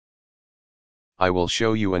I will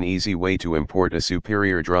show you an easy way to import a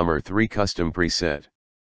Superior Drummer 3 custom preset.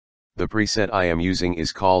 The preset I am using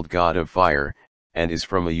is called God of Fire, and is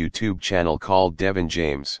from a YouTube channel called Devin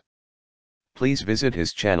James. Please visit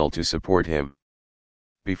his channel to support him.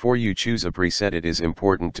 Before you choose a preset, it is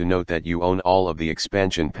important to note that you own all of the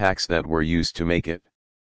expansion packs that were used to make it.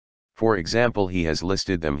 For example, he has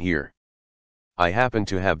listed them here. I happen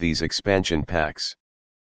to have these expansion packs.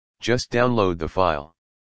 Just download the file.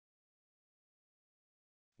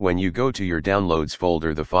 When you go to your downloads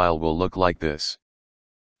folder, the file will look like this.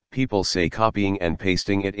 People say copying and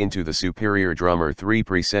pasting it into the Superior Drummer 3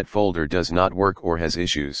 preset folder does not work or has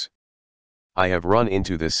issues. I have run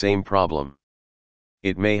into this same problem.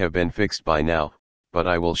 It may have been fixed by now, but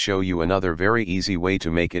I will show you another very easy way to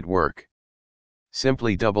make it work.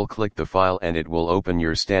 Simply double-click the file and it will open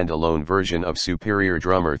your standalone version of Superior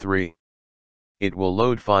Drummer 3. It will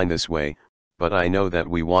load fine this way, but I know that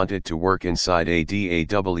we want it to work inside a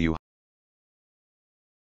DAW.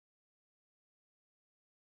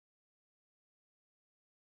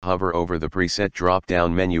 Hover over the preset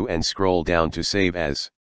drop-down menu and scroll down to Save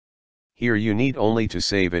As. Here you need only to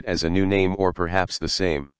save it as a new name or perhaps the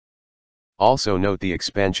same. Also note the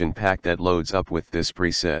expansion pack that loads up with this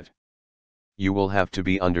preset. You will have to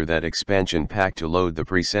be under that expansion pack to load the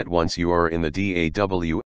preset once you are in the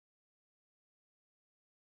DAW.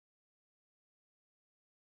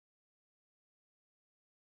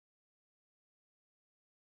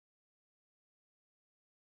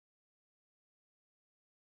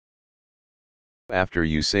 After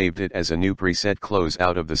you saved it as a new preset, close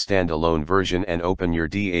out of the standalone version and open your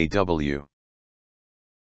DAW.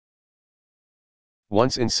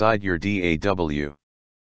 Once inside your DAW,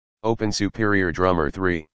 open Superior Drummer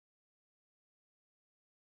 3.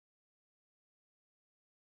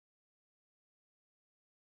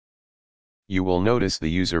 You will notice the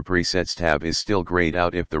User Presets tab is still grayed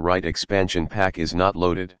out if the right expansion pack is not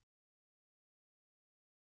loaded.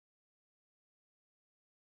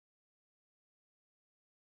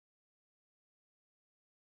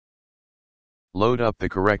 Load up the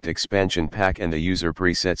correct expansion pack and the User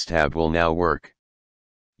Presets tab will now work.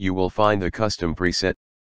 You will find the custom preset.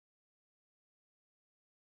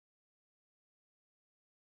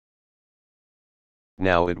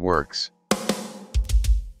 Now it works.